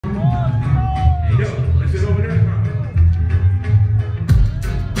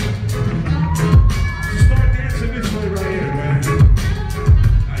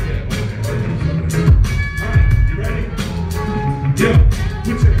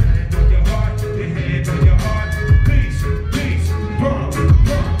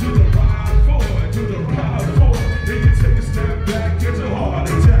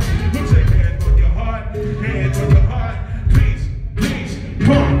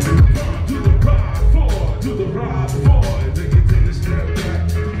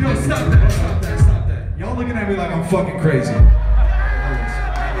sound fucking crazy.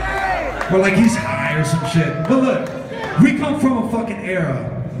 Or like he's high or some shit. But look, we come from a fucking era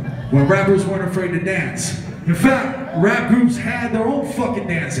when rappers weren't afraid to dance. In fact, rap groups had their own fucking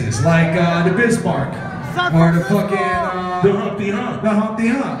dances, like the Bismarck, or the fucking, the Humpty Hump. The Humpty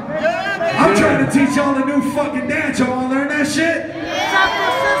Hump. I'm trying to teach y'all a new fucking dance. Y'all wanna learn that shit?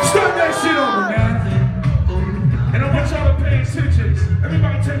 Start that shit over, man. And I want y'all to pay attention.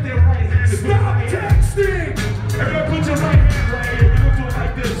 Everybody take their right hand. Stop texting! Everybody put your right hand right here. We're gonna do it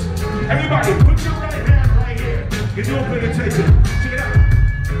like this. Everybody put your right hand right here. If you don't pay attention, check it out.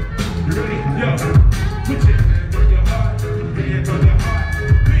 You ready? Yo. Put your hand on your heart. Hand on your heart.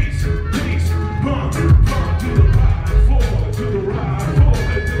 Peace, peace. Pump, pump to the ride. Forward to the ride.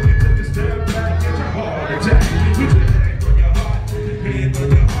 Forward. Then you take a step back. Get your heart attack. Put your hand on your heart. Hand on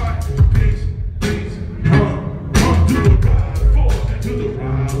your heart. Peace, peace. Pump, pump to the ride. Forward to the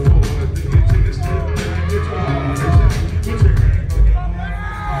ride. Forward. Then you take a step back. Get your heart attack. Put your hand on your heart.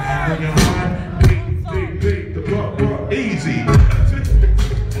 Hand on your heart. Beat, beat, beat. The bump, bump. Easy.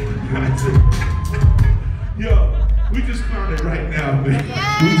 Yo, we just clowned it right now, man.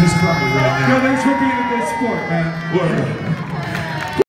 We just clowned it right now. Yo, thanks for being a good sport, man. Word.